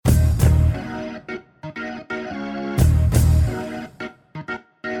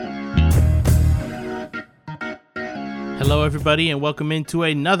Hello, everybody, and welcome into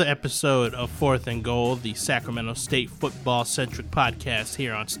another episode of Fourth and Goal, the Sacramento State football-centric podcast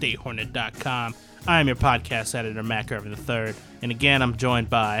here on StateHornet.com. I am your podcast editor, Mac Irvin III, and again, I'm joined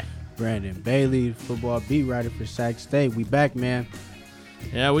by Brandon Bailey, football beat writer for Sac State. We back, man.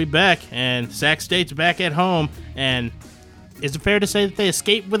 Yeah, we back, and Sac State's back at home, and is it fair to say that they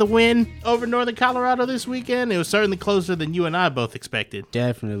escaped with a win over Northern Colorado this weekend? It was certainly closer than you and I both expected.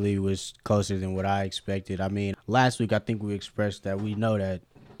 Definitely was closer than what I expected. I mean, last week I think we expressed that we know that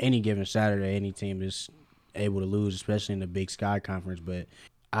any given Saturday, any team is able to lose, especially in the Big Sky Conference, but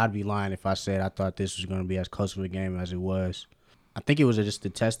I'd be lying if I said I thought this was going to be as close of a game as it was. I think it was just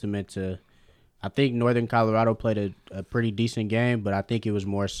a testament to, I think Northern Colorado played a pretty decent game, but I think it was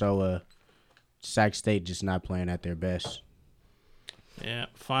more so Sac State just not playing at their best. Yeah,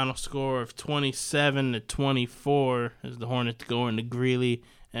 final score of 27-24 as the Hornets go into Greeley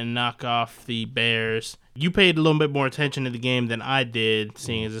and knock off the Bears. You paid a little bit more attention to the game than I did,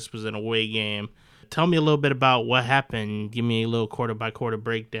 seeing as this was an away game. Tell me a little bit about what happened. Give me a little quarter-by-quarter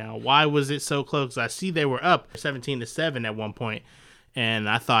breakdown. Why was it so close? I see they were up 17-7 at one point, and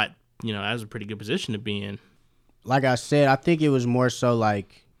I thought, that was a pretty good position to be in. Like I said, I think it was more so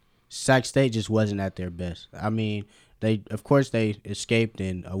like Sac State just wasn't at their best. I mean, they escaped,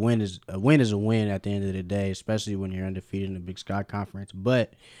 and a win is a win at the end of the day, especially when you're undefeated in the Big Sky Conference.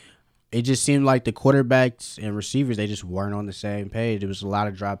 But it just seemed like the quarterbacks and receivers, they just weren't on the same page. There was a lot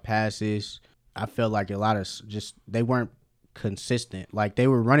of drop passes. I felt like a lot of they weren't consistent. Like, they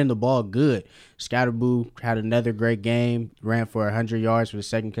were running the ball good. Scatterboo had another great game, ran for 100 yards for the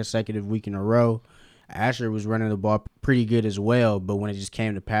second consecutive week in a row. Asher was running the ball pretty good as well, but when it just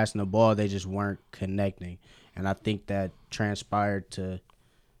came to passing the ball, they just weren't connecting. And I think that transpired to,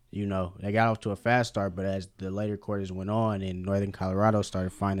 they got off to a fast start, but as the later quarters went on and Northern Colorado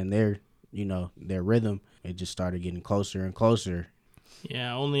started finding their rhythm, it just started getting closer and closer.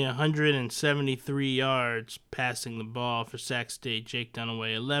 Yeah, only 173 yards passing the ball for Sac State. Jake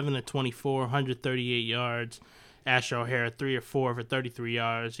Dunaway, 11-24, 138 yards. Asher O'Hara, 3 or 4 for 33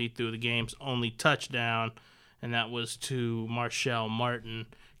 yards. He threw the game's only touchdown, and that was to Marshall Martin.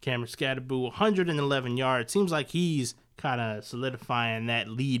 Cameron Scatterboo, 111 yards. Seems like he's kind of solidifying that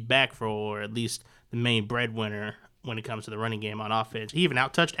lead back role, or at least the main breadwinner when it comes to the running game on offense. He even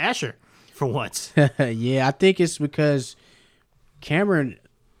out-touched Asher for once. Yeah, I think it's because Cameron,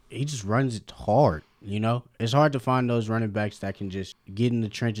 he just runs it hard, It's hard to find those running backs that can just get in the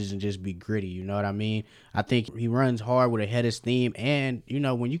trenches and just be gritty, you know what I mean? I think he runs hard with a head of steam, and,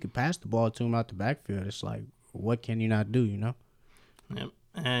 when you can pass the ball to him out the backfield, it's like, what can you not do, Yep.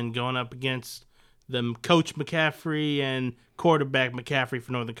 And going up against the Coach McCaffrey and quarterback McCaffrey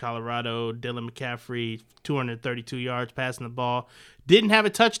for Northern Colorado, Dylan McCaffrey, 232 yards passing the ball. Didn't have a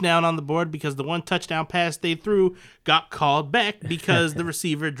touchdown on the board because the one touchdown pass they threw got called back because the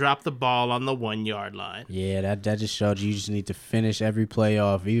receiver dropped the ball on the 1-yard line. Yeah, that just showed you just need to finish every play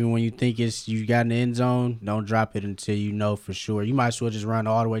off. Even when you think you got in the end zone, don't drop it until you know for sure. You might as well just run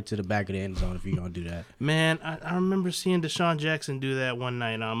all the way to the back of the end zone if you're going to do that. Man, I remember seeing Deshaun Jackson do that one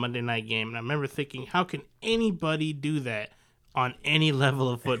night on a Monday night game, and I remember thinking, how can anybody do that on any level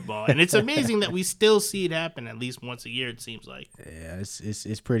of football? And it's amazing that we still see it happen at least once a year, it seems like. Yeah,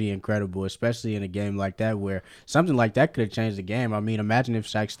 it's pretty incredible, especially in a game like that where something like that could have changed the game. I mean, imagine if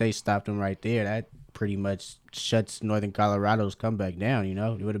Sac State stopped them right there. That pretty much shuts Northern Colorado's comeback down,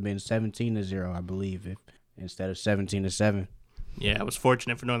 It would have been 17-0, I believe, instead of 17-7. Yeah, it was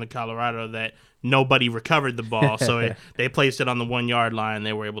fortunate for Northern Colorado that nobody recovered the ball, so they placed it on the 1-yard line.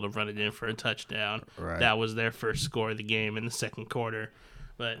 They were able to run it in for a touchdown. Right. That was their first score of the game in the second quarter.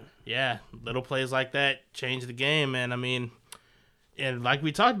 But, yeah, little plays like that change the game. And, I mean, and like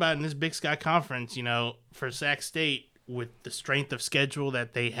we talked about in this Big Sky Conference, for Sac State, with the strength of schedule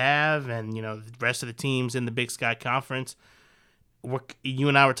that they have and, the rest of the teams in the Big Sky Conference, you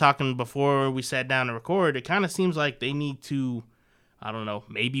and I were talking before we sat down to record, it kind of seems like they need to,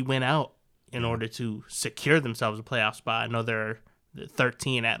 maybe win out in order to secure themselves a playoff spot. I know there are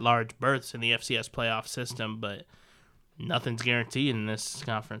 13 at-large berths in the FCS playoff system, but nothing's guaranteed in this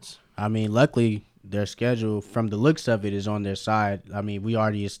conference. I mean, luckily, their schedule, from the looks of it, is on their side. I mean, we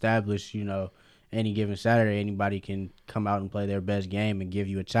already established, any given Saturday, anybody can come out and play their best game and give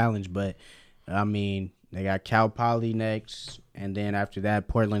you a challenge. But, I mean, they got Cal Poly next, and then after that,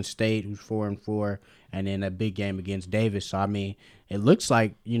 Portland State, who's 4-4, and then a big game against Davis. So, I mean, it looks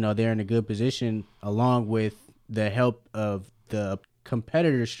like, they're in a good position along with the help of the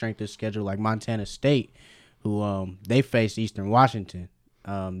competitor strength of schedule like Montana State, who they face Eastern Washington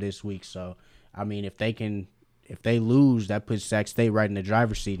this week. So, I mean, if they lose, that puts Sac State right in the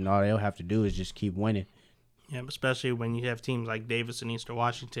driver's seat, and all they'll have to do is just keep winning. Yeah, especially when you have teams like Davis and Eastern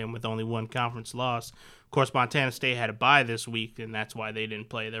Washington with only one conference loss. Of course, Montana State had a bye this week, and that's why they didn't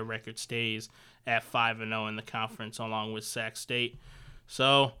play. Their record stays at 5-0 in the conference, along with Sac State.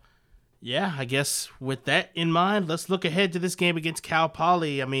 So, yeah, I guess with that in mind, let's look ahead to this game against Cal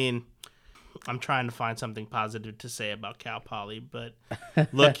Poly. I mean, I'm trying to find something positive to say about Cal Poly, but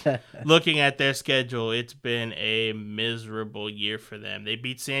looking at their schedule, it's been a miserable year for them. They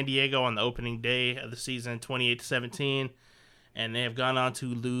beat San Diego on the opening day of the season, 28-17, and they have gone on to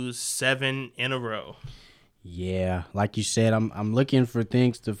lose 7 in a row. Yeah, like you said, I'm looking for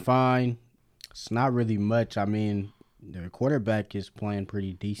things to find. It's not really much. I mean, their quarterback is playing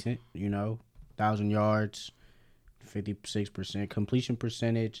pretty decent, 1,000 yards, 56% completion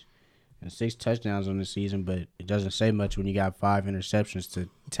percentage, and 6 touchdowns on the season, but it doesn't say much when you got 5 interceptions to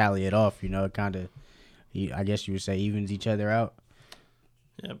tally it off. It kind of, I guess you would say, evens each other out.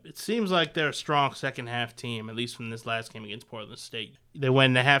 Yeah, it seems like they're a strong second-half team, at least from this last game against Portland State. They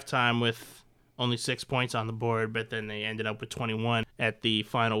went into halftime with only 6 points on the board, but then they ended up with 21 at the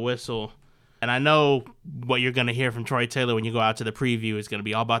final whistle. And I know what you're going to hear from Troy Taylor when you go out to the preview is going to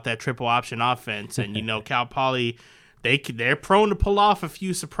be all about that triple option offense. And, Cal Poly, they're prone to pull off a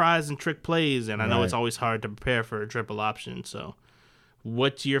few surprise and trick plays, and I know It's always hard to prepare for a triple option. So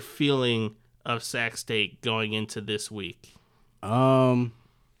what's your feeling of Sac State going into this week? I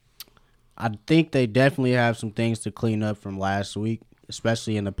think they definitely have some things to clean up from last week,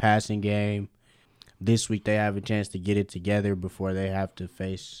 especially in the passing game. This week they have a chance to get it together before they have to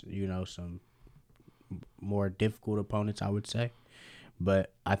face, some more difficult opponents, I would say.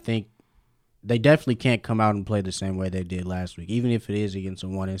 But I think they definitely can't come out and play the same way they did last week, even if it is against a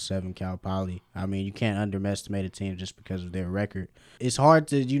 1-7 Cal Poly. I mean, you can't underestimate a team just because of their record. It's hard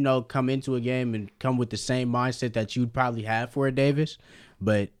to, come into a game and come with the same mindset that you'd probably have for a Davis.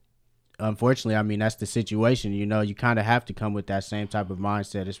 But unfortunately, I mean, that's the situation. You kind of have to come with that same type of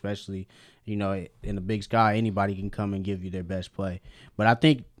mindset, especially, in the Big Sky. Anybody can come and give you their best play. But I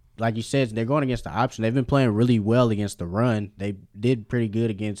think, like you said, they're going against the option. They've been playing really well against the run. They did pretty good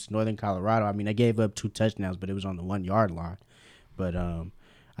against Northern Colorado. I mean, they gave up 2 touchdowns, but it was on the 1-yard line. But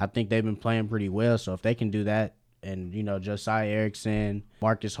I think they've been playing pretty well. So if they can do that, and Josiah Erickson,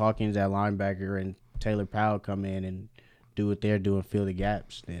 Marcus Hawkins at linebacker, and Taylor Powell come in and do what they're doing, fill the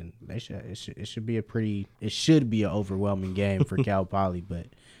gaps, then it should be an overwhelming game for Cal Poly, but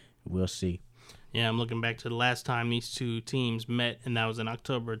we'll see. Yeah, I'm looking back to the last time these two teams met, and that was in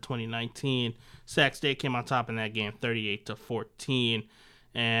October 2019. Sac State came on top in that game, 38-14.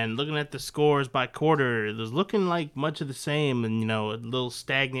 And looking at the scores by quarter, it was looking like much of the same, and a little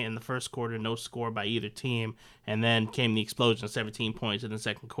stagnant in the first quarter, no score by either team. And then came the explosion of 17 points in the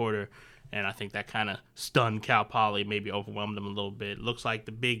second quarter. And I think that kind of stunned Cal Poly, maybe overwhelmed them a little bit. Looks like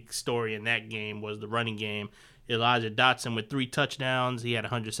the big story in that game was the running game. Elijah Dotson with 3 touchdowns. He had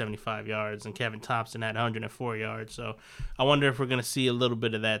 175 yards, and Kevin Thompson had 104 yards. So I wonder if we're going to see a little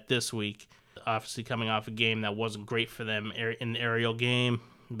bit of that this week. Obviously coming off a game that wasn't great for them in the aerial game.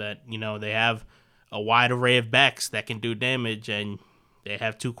 But, they have a wide array of backs that can do damage, and they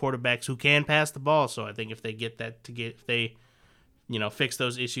have 2 quarterbacks who can pass the ball. So I think if they fix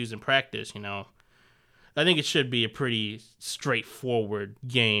those issues in practice, I think it should be a pretty straightforward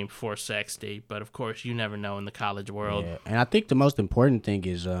game for Sac State, but of course you never know in the college world. Yeah, and I think the most important thing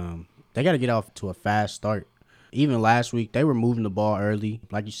is they got to get off to a fast start. Even last week, they were moving the ball early.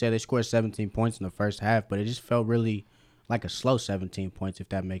 Like you said, they scored 17 points in the first half, but it just felt really like a slow 17 points, if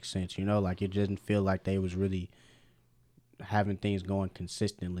that makes sense. Like it didn't feel like they was really having things going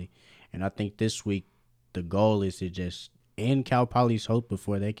consistently. And I think this week the goal is to just end Cal Poly's hope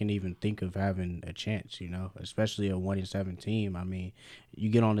before they can even think of having a chance, especially a 1-7 team. I mean, you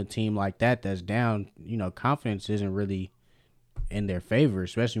get on a team like that's down, confidence isn't really in their favor,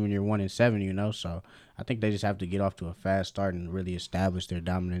 especially when you're 1-7, So I think they just have to get off to a fast start and really establish their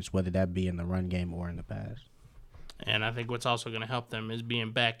dominance, whether that be in the run game or in the pass. And I think what's also going to help them is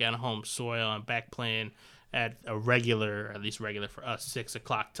being back at home soil and back playing at a regular, at least regular for us, 6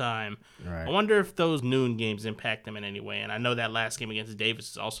 o'clock time. Right. I wonder if those noon games impact them in any way. And I know that last game against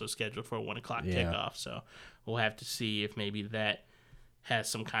Davis is also scheduled for a 1 o'clock kickoff. So we'll have to see if maybe that has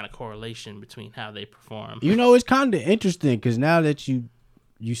some kind of correlation between how they perform. It's kind of interesting because now that you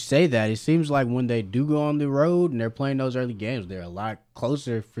say that, it seems like when they do go on the road and they're playing those early games, they're a lot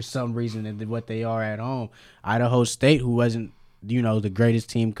closer for some reason than what they are at home. Idaho State, who wasn't, the greatest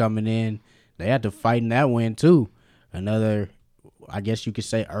team coming in, they had to fight in that win too. Another, I guess you could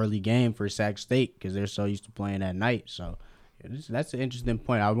say, early game for Sac State because they're so used to playing at night. So that's an interesting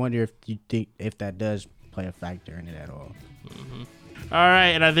point. I wonder if you think if that does play a factor in it at all. Mm-hmm. All right,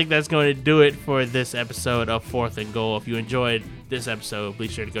 and I think that's going to do it for this episode of Fourth and Goal. If you enjoyed this episode, be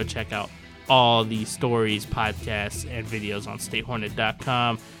sure to go check out all the stories, podcasts, and videos on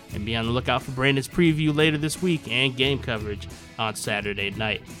statehornet.com, and be on the lookout for Brandon's preview later this week and game coverage on Saturday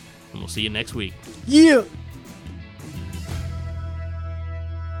night. And we'll see you next week. Yeah.